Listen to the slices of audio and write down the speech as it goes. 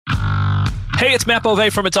Hey, it's Matt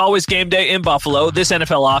Bove from It's Always Game Day in Buffalo. This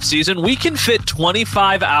NFL offseason, we can fit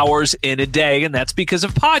 25 hours in a day, and that's because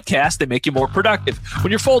of podcasts. They make you more productive.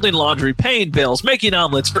 When you're folding laundry, paying bills, making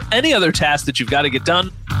omelets, or any other task that you've got to get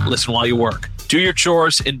done, listen while you work. Do your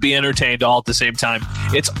chores and be entertained all at the same time.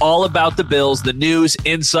 It's all about the Bills, the news,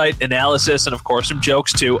 insight, analysis, and of course some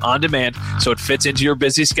jokes too, on demand, so it fits into your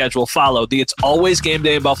busy schedule. Follow the It's Always Game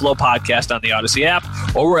Day in Buffalo podcast on the Odyssey app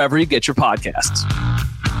or wherever you get your podcasts.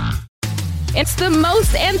 It's the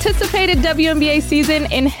most anticipated WNBA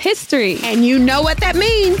season in history. And you know what that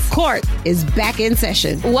means. Court is back in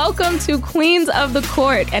session. Welcome to Queens of the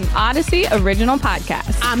Court, an Odyssey original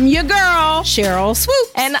podcast. I'm your girl, Cheryl Swoop.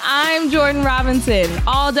 And I'm Jordan Robinson.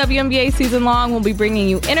 All WNBA season long, we'll be bringing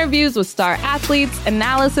you interviews with star athletes,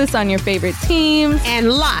 analysis on your favorite teams,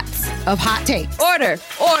 and lots of hot takes.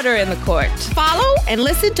 Order in the court. Follow and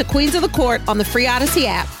listen to Queens of the Court on the free Odyssey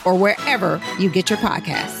app or wherever you get your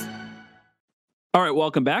podcasts. All right,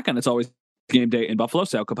 welcome back on It's Always Game Day in Buffalo.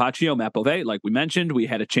 Sal Capaccio, Matt Bove. Like we mentioned, we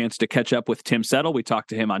had a chance to catch up with Tim Settle. We talked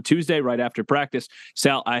to him on Tuesday right after practice.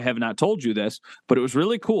 Sal, I have not told you this, but it was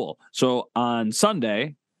really cool. So on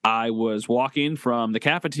Sunday, I was walking from the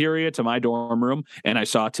cafeteria to my dorm room, and I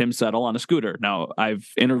saw Tim Settle on a scooter. Now, I've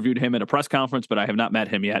interviewed him at a press conference, but I have not met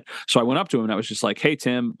him yet. So I went up to him, and I was just like, hey,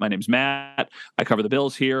 Tim, my name's Matt. I cover the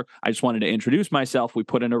Bills here. I just wanted to introduce myself. We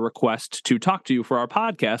put in a request to talk to you for our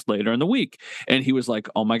podcast later in the week. And he was like,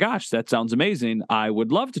 oh, my gosh, that sounds amazing. I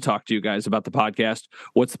would love to talk to you guys about the podcast.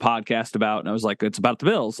 What's the podcast about? And I was like, it's about the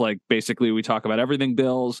Bills. Like, basically, we talk about everything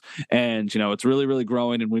Bills, and, you know, it's really, really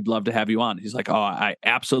growing, and we'd love to have you on. He's like, oh, I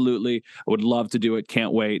absolutely would love to do it.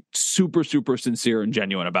 Can't wait. Super, super sincere and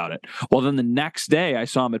genuine about it. Well, then the next day I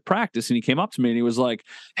saw him at practice, and he came up to me and he was like,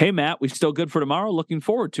 hey, Matt, we still good for tomorrow? Looking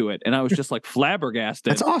forward to it. And I was just like flabbergasted.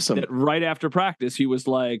 That's awesome. That right after practice, he was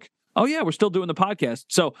like, oh yeah, we're still doing the podcast.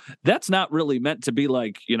 So that's not really meant to be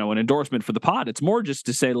like, you know, an endorsement for the pod. It's more just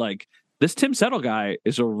to say like, this Tim Settle guy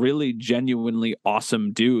is a really genuinely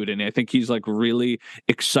awesome dude. And I think he's like really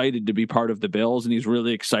excited to be part of the Bills, and he's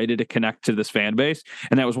really excited to connect to this fan base.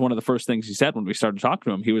 And that was one of the first things he said when we started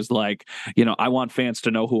talking to him. He was like, you know, I want fans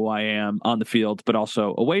to know who I am on the field, but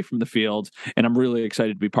also away from the field. And I'm really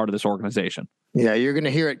excited to be part of this organization. Yeah, you're going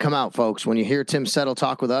to hear it come out, folks. When you hear Tim Settle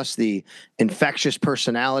talk with us, the infectious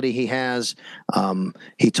personality he has,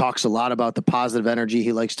 he talks a lot about the positive energy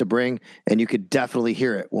he likes to bring, and you could definitely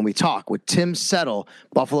hear it when we talk with Tim Settle,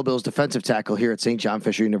 Buffalo Bills defensive tackle here at St. John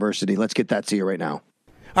Fisher University. Let's get that to you right now.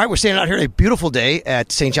 All right, we're standing out here a beautiful day at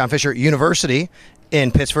St. John Fisher University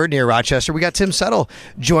in Pittsford near Rochester. We got Tim Settle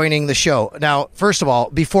joining the show. Now, first of all,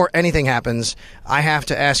 before anything happens, I have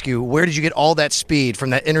to ask you, where did you get all that speed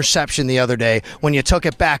from that interception the other day when you took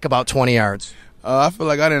it back about 20 yards? I feel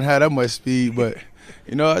like I didn't have that much speed, but,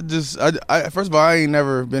 you know, I first of all, I ain't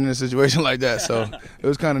never been in a situation like that, so it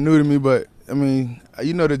was kind of new to me, but, I mean,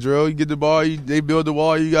 you know the drill. You get the ball, they build the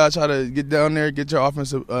wall, you got to try to get down there, get your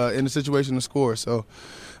offense in a situation to score. So,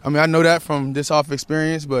 I mean, I know that from this off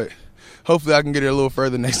experience, but hopefully I can get it a little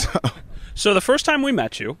further next time. So the first time we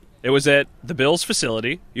met you, it was at the Bills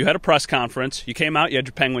facility. You had a press conference. You came out, you had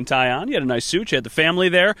your penguin tie on, you had a nice suit, you had the family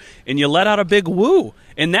there, and you let out a big woo.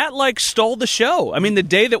 And that, like, stole the show. I mean, the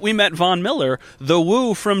day that we met Von Miller, the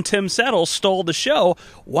woo from Tim Settle stole the show.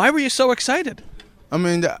 Why were you so excited? I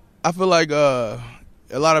mean, I feel like a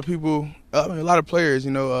lot of people, a lot of players,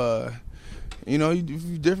 you know, you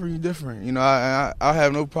different, you're different. You know, I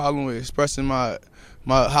have no problem with expressing my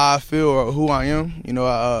how I feel or who I am. You know,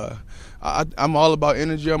 I'm all about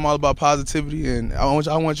energy. I'm all about positivity, and I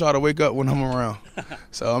want y'all to wake up when I'm around.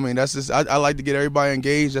 So I mean, that's just I like to get everybody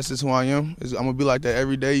engaged. That's just who I am. I'm gonna be like that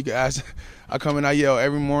every day. You can ask. I come in, I yell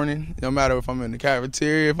every morning. No matter if I'm in the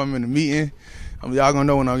cafeteria, if I'm in the meeting. Y'all gonna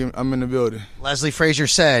know when I'm in the building. Leslie Frazier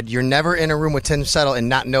said, you're never in a room with Tim Settle and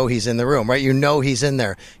not know he's in the room, right? You know he's in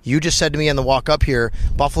there. You just said to me on the walk up here,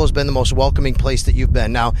 Buffalo's been the most welcoming place that you've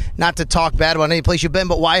been. Now, not to talk bad about any place you've been,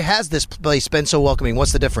 but why has this place been so welcoming?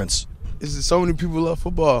 What's the difference? It's so many people love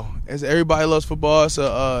football. Everybody loves football.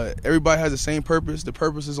 So everybody has the same purpose. The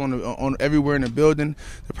purpose is on everywhere in the building.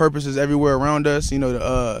 The purpose is everywhere around us. You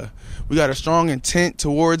know, we got a strong intent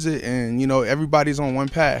towards it, and you know, everybody's on one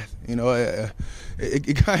path. You know, I don't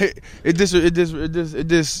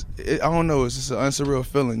know. It's just an unsurreal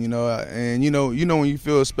feeling. You know, and you know when you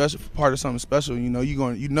feel special, part of something special. You know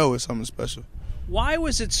it's something special. Why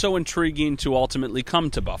was it so intriguing to ultimately come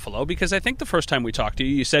to Buffalo? Because I think the first time we talked to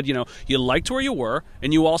you, you said, you know, you liked where you were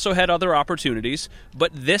and you also had other opportunities,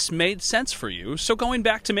 but this made sense for you. So going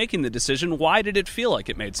back to making the decision, why did it feel like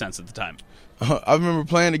it made sense at the time? I remember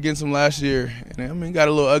playing against him last year, and I mean, it got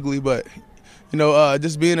a little ugly, but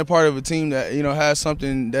just being a part of a team that, has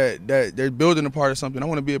something that they're building a part of something. I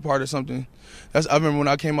want to be a part of something. I remember when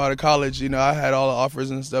I came out of college, I had all the offers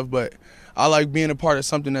and stuff, but I like being a part of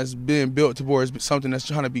something that's being built towards something that's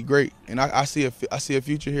trying to be great. And I see a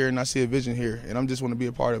future here, and I see a vision here, and I'm just want to be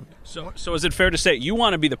a part of it. So is it fair to say you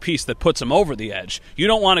want to be the piece that puts them over the edge? You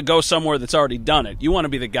don't want to go somewhere that's already done it. You want to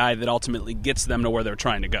be the guy that ultimately gets them to where they're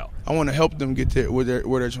trying to go. I want to help them get to where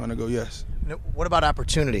they're trying to go, yes. What about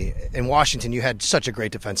opportunity? In Washington, you had such a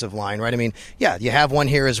great defensive line, right? I mean, yeah, you have one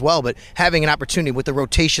here as well, but having an opportunity with the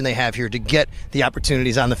rotation they have here to get the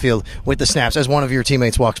opportunities on the field with the snaps, as one of your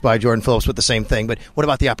teammates walks by, Jordan Phillips, with the same thing. But what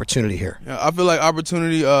about the opportunity here? Yeah, I feel like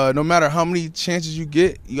opportunity, no matter how many chances you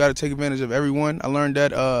get, you got to take advantage of every one. I learned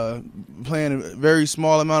that playing a very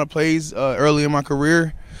small amount of plays early in my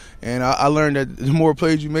career, and I learned that the more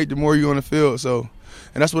plays you make, the more you're on the field.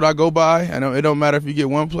 And that's what I go by. And it don't matter if you get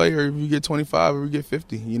one play or if you get 25 or you get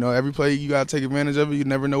 50. Every play you got to take advantage of it. You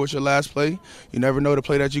never know what's your last play. You never know the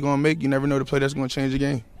play that you're going to make. You never know the play that's going to change the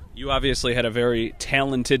game. You obviously had a very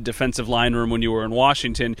talented defensive line room when you were in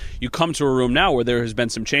Washington. You come to a room now where there has been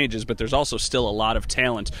some changes, but there's also still a lot of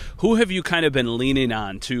talent. Who have you kind of been leaning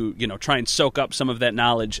on to, try and soak up some of that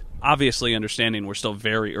knowledge, obviously understanding we're still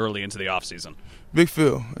very early into the offseason? Big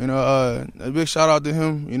Phil, a big shout out to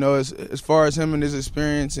him, as far as him and his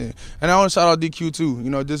experience. And I want to shout out DQ too,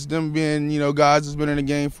 just them being, guys that's been in the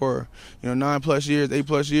game for, 9+ years,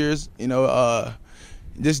 8+ years,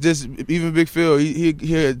 This even Big Phil,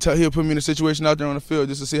 he'll put me in a situation out there on the field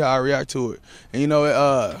just to see how I react to it. And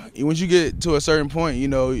once you get to a certain point,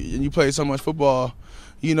 and you play so much football,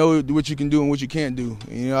 you know what you can do and what you can't do.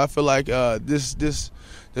 I feel like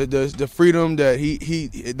the freedom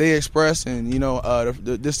that they express, and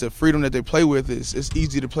the freedom that they play with, it's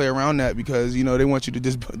easy to play around that because they want you to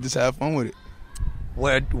just have fun with it.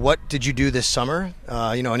 What did you do this summer?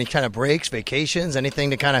 Any kind of breaks, vacations,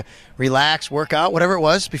 anything to kind of relax, work out, whatever it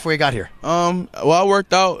was before you got here? Well, I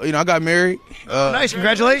worked out. I got married. Nice,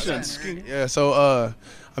 congratulations. Yeah, so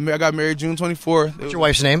I got married June 24th. What's your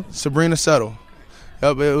wife's name? Sabrina Settle.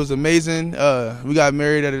 Yep, it was amazing. We got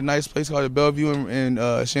married at a nice place called the Bellevue in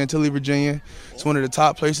Chantilly, Virginia. It's one of the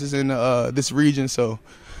top places in this region. So,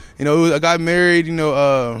 I got married.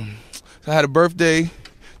 I had a birthday.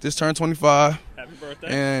 Just turned 25. Happy birthday.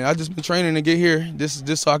 And I just been training to get here,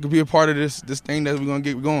 just so I could be a part of this thing that we're gonna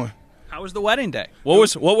get going. How was the wedding day? What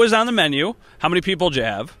was on the menu? How many people did you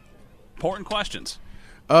have? Important questions.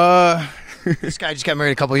 This guy just got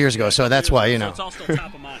married a couple years ago, so that's why So it's all still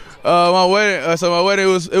top of mind. My wedding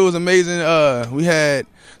was amazing. We had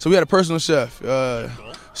a personal chef.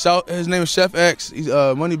 His name is Chef X. He's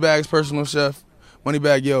Moneybag's personal chef,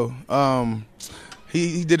 Moneybag Yo.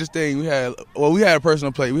 He did his thing. We had a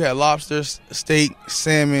personal plate. We had lobster, steak,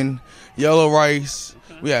 salmon, yellow rice.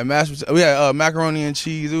 We had macaroni and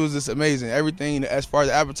cheese. It was just amazing. Everything as far as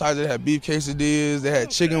the appetizer, they had beef quesadillas. They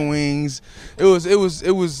had chicken wings. Trust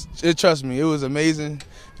me, it was amazing.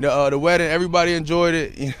 The wedding, everybody enjoyed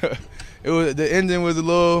it. The ending was a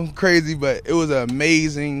little crazy, but it was an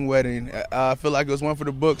amazing wedding. I feel like it was one for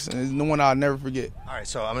the books, and it's the one I'll never forget. All right,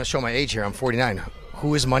 so I'm going to show my age here. I'm 49.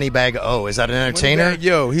 Who is Moneybag O? Is that an entertainer? Moneybag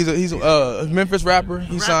Yo, he's a Memphis rapper.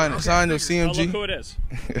 He signed to CMG. Oh, look who it is.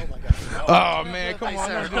 Oh man, come on,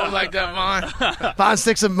 don't do it like that, Vaughn. Vaughn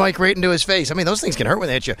sticks a mic right into his face. I mean, those things can hurt when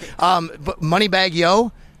they hit you. But Moneybag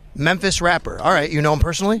Yo, Memphis rapper. All right, you know him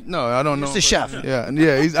personally? No, I don't know. He's the chef. Yeah.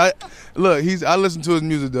 I listen to his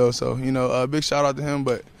music though, so big shout out to him.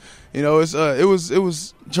 But it was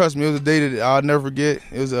trust me, it was a day that I'll never forget.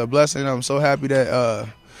 It was a blessing. I'm so happy that.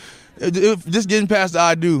 Just getting past the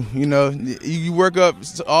I do, you work up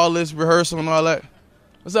all this rehearsal and all that.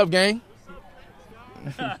 What's up, gang?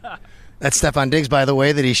 That's Stefon Diggs, by the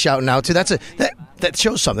way, that he's shouting out to. That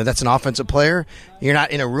shows something. That's an offensive player. You're not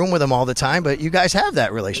in a room with him all the time, but you guys have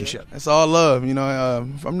that relationship. It's all love,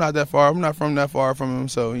 I'm not that far. I'm not from that far from him,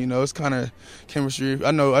 so it's kind of chemistry. I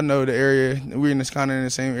know the area. We're in the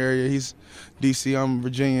same area. He's DC. I'm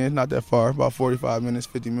Virginia. Not that far, about 45 minutes,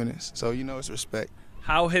 50 minutes. So it's respect.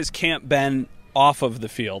 How has camp been off of the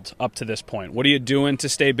field up to this point? What are you doing to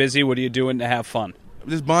stay busy? What are you doing to have fun?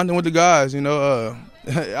 Just bonding with the guys, we might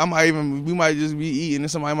just be eating and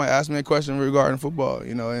somebody might ask me a question regarding football,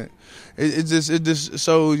 and it just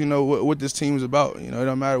shows, what this team is about. It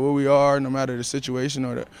don't matter where we are, no matter the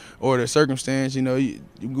situation or the circumstance, we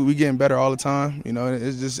getting better all the time,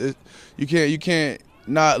 it's just you can't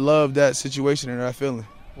not love that situation and that feeling.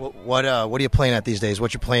 What are you playing at these days?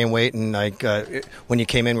 What's your playing weight? And when you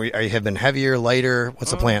came in, have been heavier, lighter? What's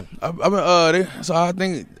the plan? I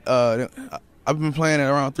think I've been playing at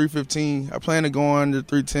around 315. I plan to go under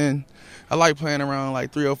 310. I like playing around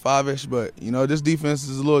like 305-ish, but, you know, this defense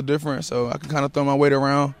is a little different, so I can kind of throw my weight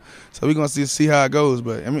around. So we're going to see how it goes.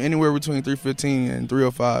 But, I mean, anywhere between 315 and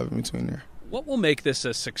 305 in between there. What will make this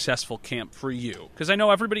a successful camp for you? Because I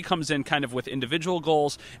know everybody comes in kind of with individual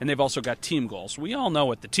goals, and they've also got team goals. We all know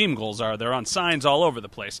what the team goals are. They're on signs all over the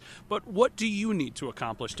place. But what do you need to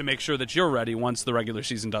accomplish to make sure that you're ready once the regular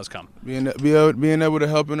season does come? Being able to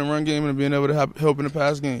help in the run game and being able to help in the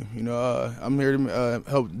pass game. You know, I'm here to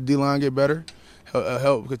help D-line get better,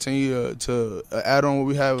 help continue to add on what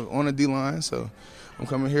we have on the D-line. So I'm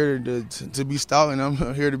coming here to be stout, and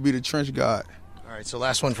I'm here to be the trench guy. All right, so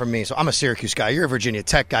last one from me. So I'm a Syracuse guy. You're a Virginia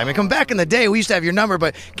Tech guy. I mean, come back in the day, we used to have your number,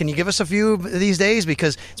 but can you give us a few these days?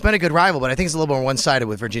 Because it's been a good rival, but I think it's a little more one-sided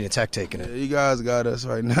with Virginia Tech taking it. Yeah, you guys got us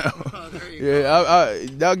right now.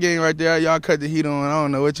 That game right there, y'all cut the heat on. I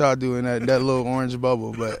don't know what y'all do in that little orange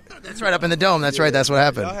bubble, but that's right up in the dome. That's right. That's what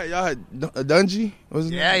happened. Y'all had Dungy?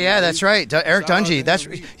 Yeah, that's right. Eric Dungy.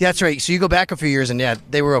 That's right. So you go back a few years, and yeah,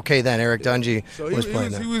 they were okay then. Eric Dungy was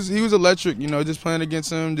playing there. He was electric. You know, just playing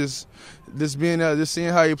against him, just seeing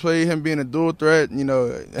how he played, him being a dual threat. You know,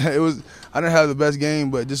 I didn't have the best game,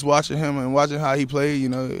 but just watching him and watching how he played, you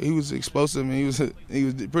know, he was explosive and he was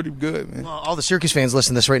pretty good, man. Well, all the Syracuse fans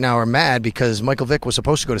listening to this right now are mad because Michael Vick was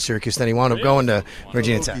supposed to go to Syracuse, then he wound up going to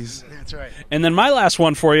Virginia Tech. That's right. And then my last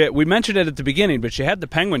one for you, we mentioned it at the beginning, but you had the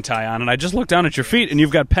Penguin tie on, and I just looked down at your feet, and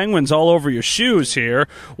you've got penguins all over your shoes here.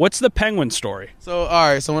 What's the Penguin story? So, all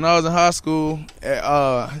right, so when I was in high school,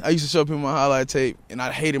 I used to show people my highlight tape, and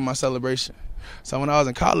I hated my celebration. So when I was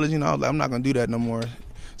in college, you know, I was like, I'm not going to do that no more.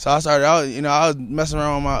 So I was messing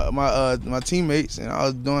around with my teammates, and I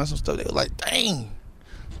was doing some stuff. They were like, dang,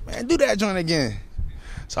 man, do that joint again.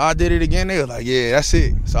 So I did it again. They were like, yeah, that's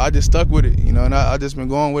it. So I just stuck with it, you know, and I just been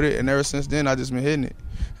going with it. And ever since then, I just been hitting it.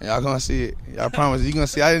 And y'all going to see it. I promise you're going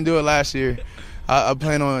to see. I didn't do it last year. I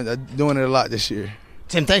plan on doing it a lot this year.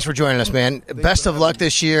 Tim, thanks for joining us, man. Best of luck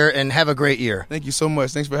this year, and have a great year. Thank you so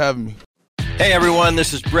much. Thanks for having me. Hey everyone,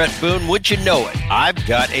 this is Brett Boone. Would you know it? I've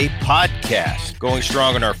got a podcast going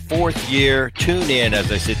strong in our 4th year. Tune in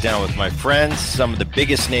as I sit down with my friends, some of the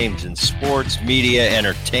biggest names in sports, media,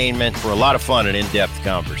 entertainment, for a lot of fun and in-depth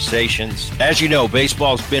conversations. As you know,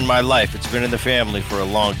 baseball's been my life. It's been in the family for a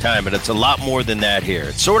long time, but it's a lot more than that here.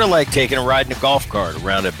 It's sort of like taking a ride in a golf cart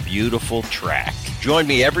around a beautiful track. Join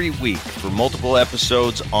me every week for multiple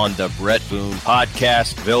episodes on the Brett Boone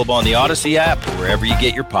Podcast, available on the Odyssey app or wherever you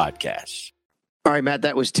get your podcasts. All right, Matt,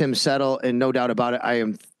 that was Tim Settle, and no doubt about it, I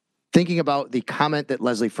am thinking about the comment that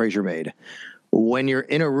Leslie Frazier made. When you're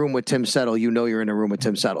in a room with Tim Settle, you know you're in a room with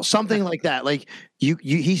Tim Settle. Something like that. Like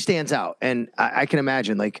he stands out, and I can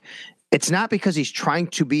imagine. Like, it's not because he's trying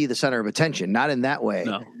to be the center of attention, not in that way.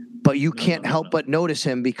 No. But you can't help but notice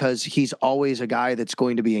him because he's always a guy that's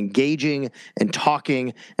going to be engaging and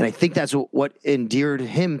talking. And I think that's what endeared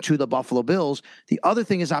him to the Buffalo Bills. The other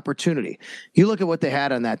thing is opportunity. You look at what they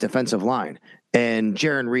had on that defensive line, and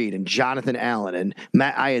Jaron Reed and Jonathan Allen and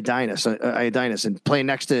Matt Ioannidis and playing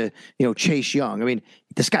next to, Chase Young. I mean,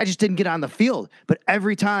 this guy just didn't get on the field. But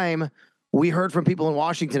every time we heard from people in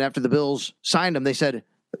Washington after the Bills signed him, they said,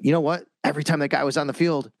 you know what? Every time that guy was on the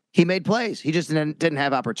field, he made plays. He just didn't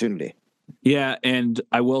have opportunity. Yeah, and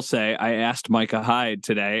I will say, I asked Micah Hyde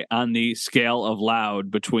today on the scale of loud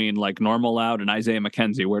between like normal loud and Isaiah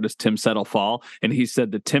McKenzie, where does Tim Settle fall? And he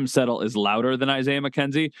said that Tim Settle is louder than Isaiah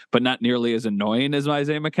McKenzie, but not nearly as annoying as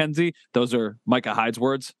Isaiah McKenzie. Those are Micah Hyde's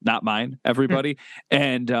words, not mine, everybody.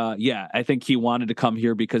 And I think he wanted to come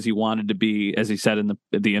here because he wanted to be, as he said in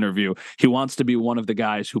the interview, he wants to be one of the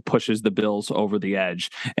guys who pushes the Bills over the edge.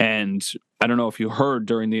 And I don't know if you heard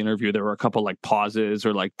during the interview, there were a couple like pauses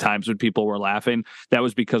or like times when people were laughing. That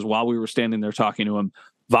was because while we were standing there talking to him,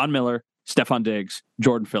 Von Miller, Stephon Diggs,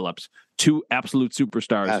 Jordan Phillips, 2 absolute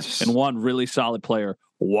superstars and 1 really solid player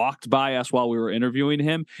walked by us while we were interviewing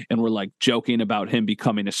him and were like joking about him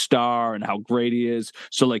becoming a star and how great he is.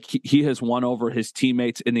 So like he has won over his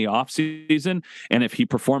teammates in the offseason. And if he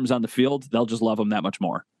performs on the field, they'll just love him that much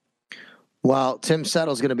more. Well, Tim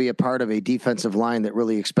Settle is going to be a part of a defensive line that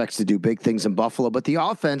really expects to do big things in Buffalo, but the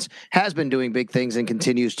offense has been doing big things and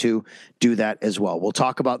continues to do that as well. We'll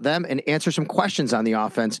talk about them and answer some questions on the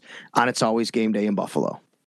offense on It's Always Game Day in Buffalo.